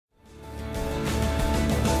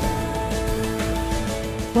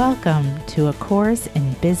Welcome to A Course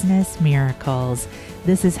in Business Miracles.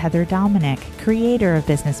 This is Heather Dominick, creator of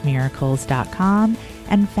BusinessMiracles.com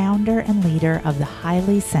and founder and leader of the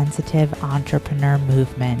highly sensitive entrepreneur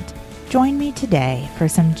movement. Join me today for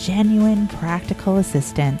some genuine practical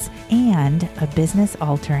assistance and a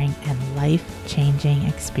business-altering and life-changing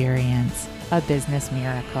experience, a business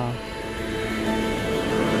miracle.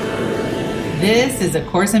 This is A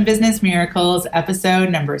Course in Business Miracles, episode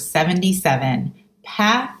number 77.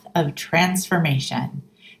 Path of transformation.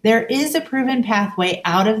 There is a proven pathway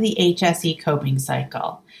out of the HSE coping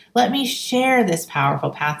cycle. Let me share this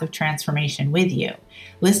powerful path of transformation with you.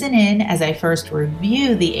 Listen in as I first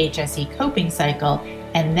review the HSE coping cycle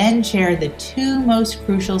and then share the two most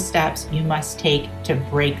crucial steps you must take to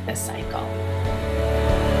break the cycle.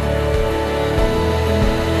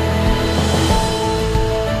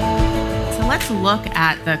 So let's look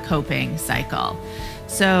at the coping cycle.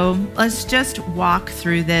 So let's just walk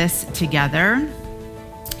through this together.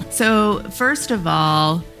 So first of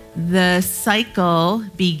all, the cycle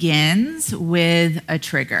begins with a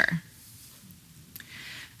trigger.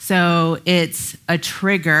 So it's a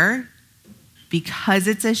trigger because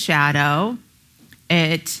it's a shadow.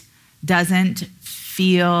 It doesn't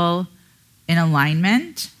feel in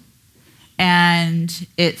alignment, and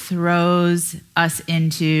it throws us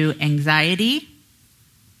into anxiety,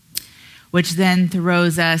 which then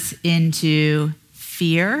throws us into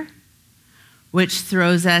fear, which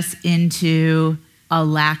throws us into a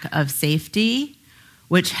lack of safety,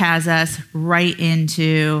 which has us right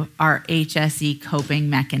into our HSE coping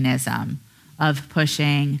mechanism of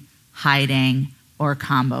pushing, hiding, or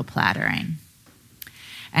combo plattering.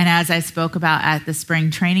 And as I spoke about at the spring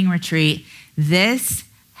training retreat, this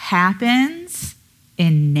happens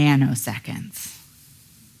in nanoseconds.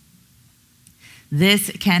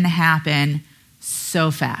 This can happen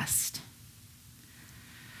so fast,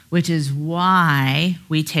 which is why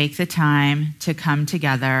we take the time to come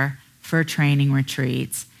together for training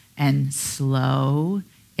retreats and slow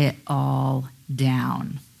it all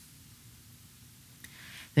down.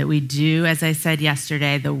 That we do, as I said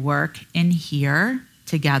yesterday, the work in here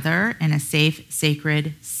together in a safe,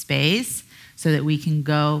 sacred space so that we can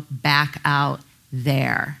go back out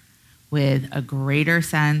there with a greater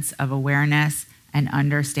sense of awareness and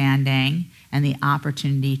understanding and the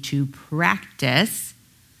opportunity to practice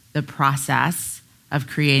the process of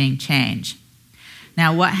creating change.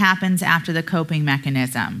 Now, what happens after the coping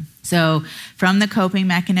mechanism? So from the coping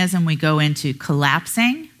mechanism, we go into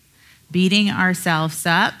collapsing, beating ourselves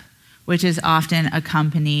up, which is often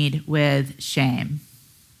accompanied with shame.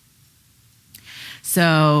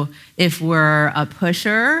 So if we're a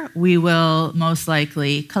pusher, we will most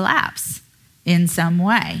likely collapse in some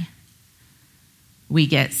way. We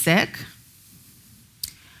get sick.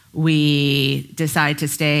 We decide to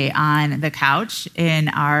stay on the couch in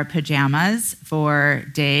our pajamas for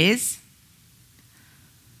days.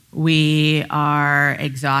 We are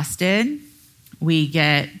exhausted. We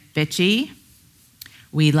get bitchy.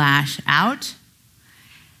 We lash out.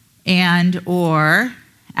 And or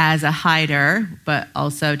as a hider, but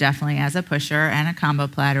also definitely as a pusher and a combo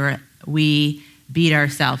platterer, we beat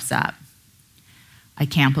ourselves up. I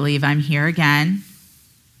can't believe I'm here again.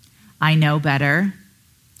 I know better.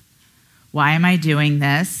 Why am I doing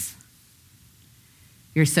this?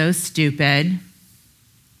 You're so stupid.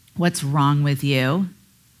 What's wrong with you?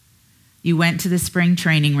 You went to the spring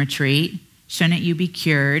training retreat. Shouldn't you be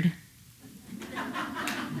cured?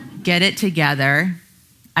 Get it together.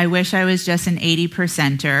 I wish I was just an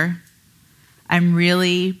 80%er. I'm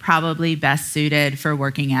really probably best suited for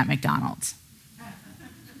working at McDonald's.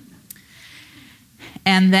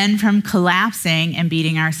 And then from collapsing and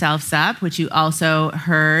beating ourselves up, which you also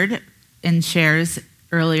heard in shares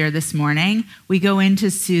earlier this morning, we go into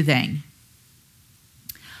soothing.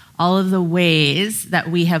 All of the ways that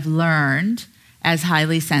we have learned as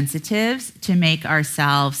highly sensitives to make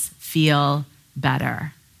ourselves feel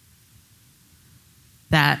better.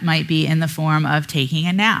 That might be in the form of taking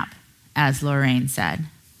a nap, as Lorraine said.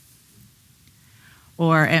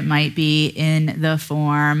 Or it might be in the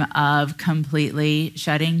form of completely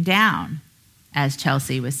shutting down, as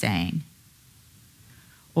Chelsea was saying.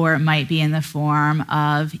 Or it might be in the form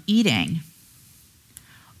of eating,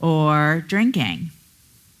 or drinking,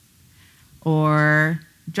 or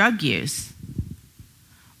drug use,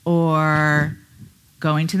 or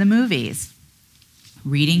going to the movies,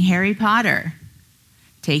 reading Harry Potter,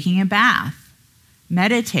 taking a bath,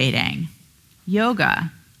 meditating,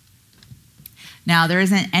 yoga. Now, there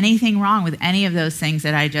isn't anything wrong with any of those things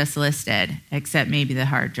that I just listed, except maybe the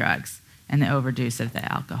hard drugs and the overdose of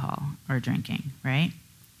the alcohol or drinking, right?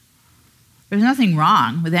 There's nothing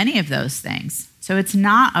wrong with any of those things. So it's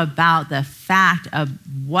not about the fact of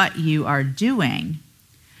what you are doing,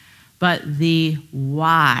 but the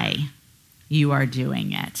why you are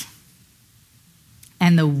doing it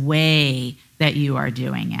and the way that you are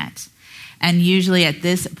doing it. And usually at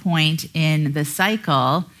this point in the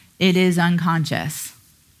cycle, it is unconscious.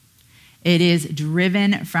 It is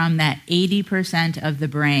driven from that 80% of the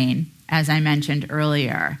brain, as I mentioned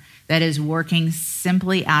earlier, that is working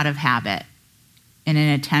simply out of habit in an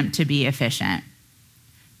attempt to be efficient.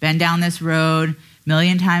 Been down this road a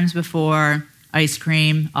million times before. Ice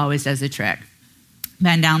cream always does the trick.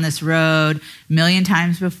 Been down this road a million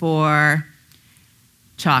times before.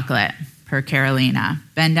 Chocolate, per Carolina.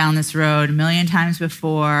 Been down this road a million times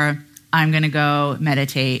before. I'm going to go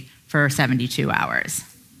meditate for 72 hours.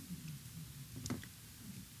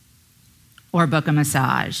 Or book a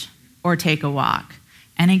massage. Or take a walk.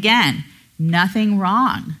 And again, nothing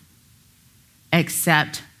wrong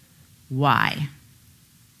except why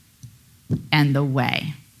and the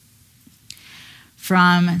way.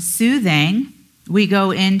 From soothing, we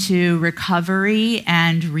go into recovery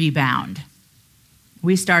and rebound.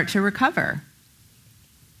 We start to recover.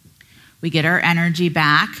 We get our energy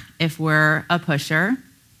back if we're a pusher.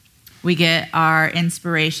 We get our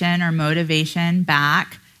inspiration or motivation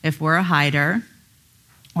back if we're a hider,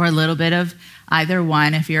 or a little bit of either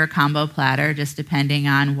one if you're a combo platter, just depending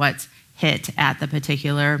on what's hit at the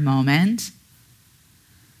particular moment.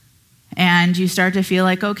 And you start to feel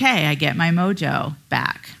like, okay, I get my mojo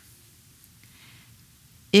back.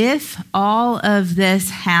 If all of this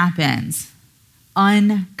happens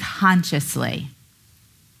unconsciously,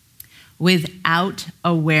 without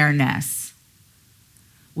awareness,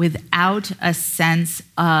 without a sense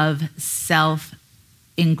of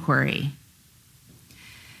self-inquiry,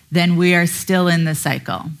 then we are still in the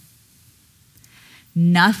cycle.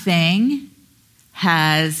 Nothing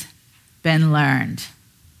has been learned.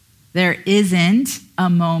 There isn't a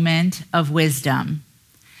moment of wisdom.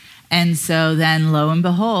 And so then, lo and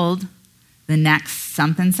behold, the next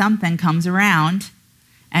something comes around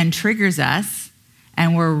and triggers us,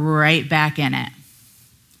 and we're right back in it.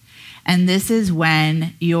 And this is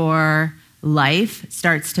when your life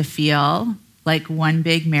starts to feel like one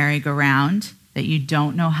big merry-go-round that you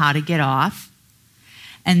don't know how to get off.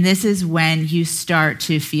 And this is when you start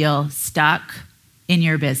to feel stuck in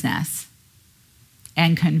your business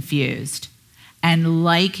and confused and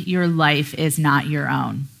like your life is not your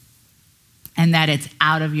own and that it's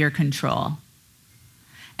out of your control.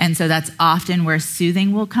 And so that's often where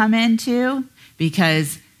soothing will come into,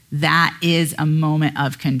 because that is a moment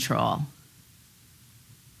of control.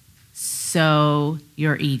 So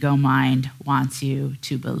your ego mind wants you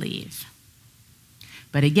to believe.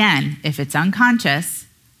 But again, if it's unconscious,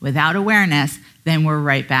 without awareness, then we're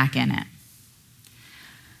right back in it.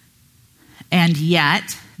 And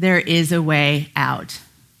yet, there is a way out.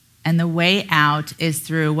 And the way out is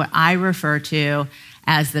through what I refer to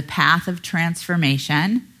as the path of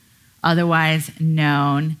transformation, otherwise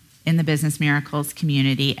known in the Business Miracles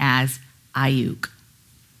community as Ayuk.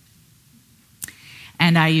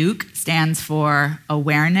 And Ayuk stands for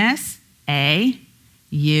awareness, A,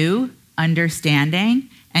 U, understanding,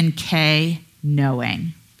 and K,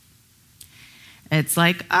 knowing. It's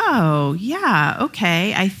like, oh, yeah,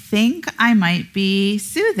 okay, I think I might be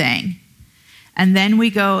soothing. And then we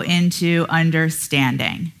go into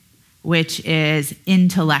understanding, which is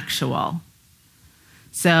intellectual.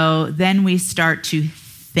 So then we start to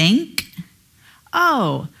think,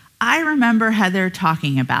 oh, I remember Heather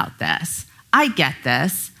talking about this. I get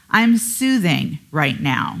this. I'm soothing right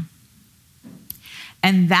now.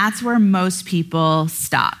 And that's where most people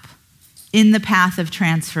stop in the path of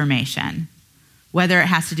transformation, whether it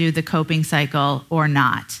has to do with the coping cycle or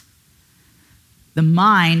not. The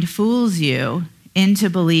mind fools you into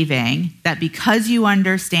believing that because you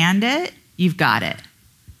understand it, you've got it.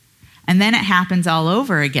 And then it happens all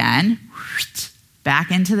over again,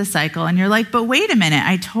 back into the cycle, and you're like, but wait a minute,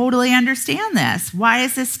 I totally understand this. Why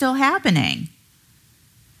is this still happening?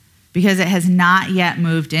 Because it has not yet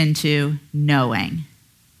moved into knowing,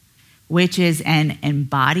 which is an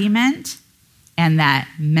embodiment and that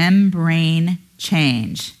membrane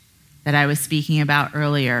change that I was speaking about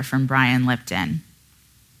earlier from Brian Lipton.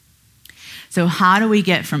 So how do we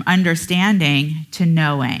get from understanding to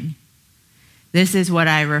knowing? This is what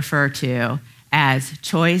I refer to as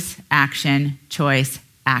choice, action, choice,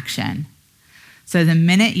 action. So the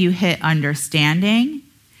minute you hit understanding,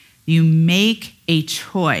 you make a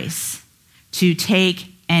choice to take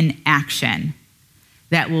an action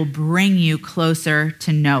that will bring you closer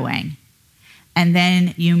to knowing. And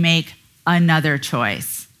then you make another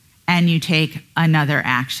choice and you take another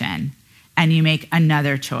action, and you make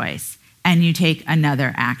another choice, and you take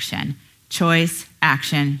another action. Choice,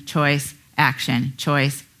 action, choice, action,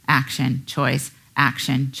 choice, action, choice,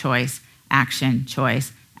 action, choice, action,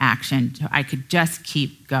 choice, action. I could just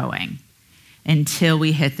keep going until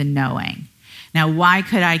we hit the knowing. Now, why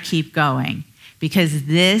could I keep going? Because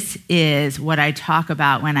this is what I talk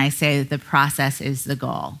about when I say that the process is the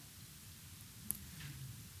goal.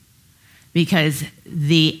 Because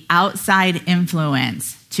the outside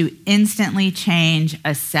influence to instantly change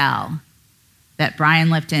a cell that Brian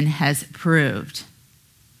Lipton has proved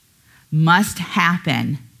must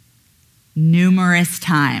happen numerous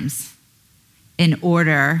times in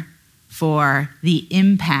order for the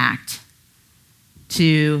impact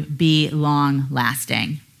to be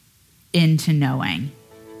long-lasting into knowing.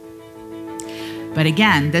 But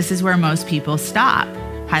again, this is where most people stop,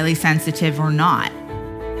 highly sensitive or not.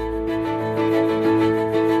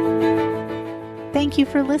 Thank you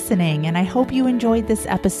for listening, and I hope you enjoyed this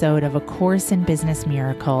episode of A Course in Business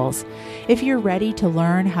Miracles. If you're ready to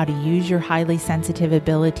learn how to use your highly sensitive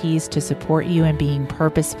abilities to support you in being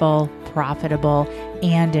purposeful, profitable,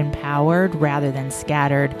 and empowered rather than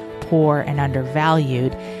scattered, poor, and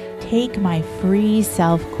undervalued, take my free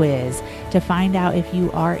self-quiz to find out if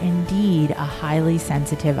you are indeed a highly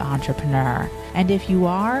sensitive entrepreneur. And if you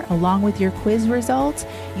are, along with your quiz results,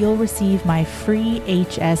 you'll receive my free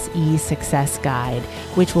HSE Success Guide,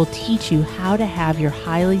 which will teach you how to have your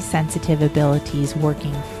highly sensitive abilities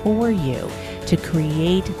working for you to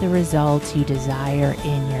create the results you desire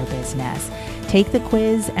in your business. Take the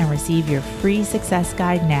quiz and receive your free success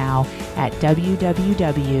guide now at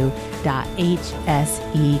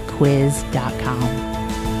www.hsequiz.com.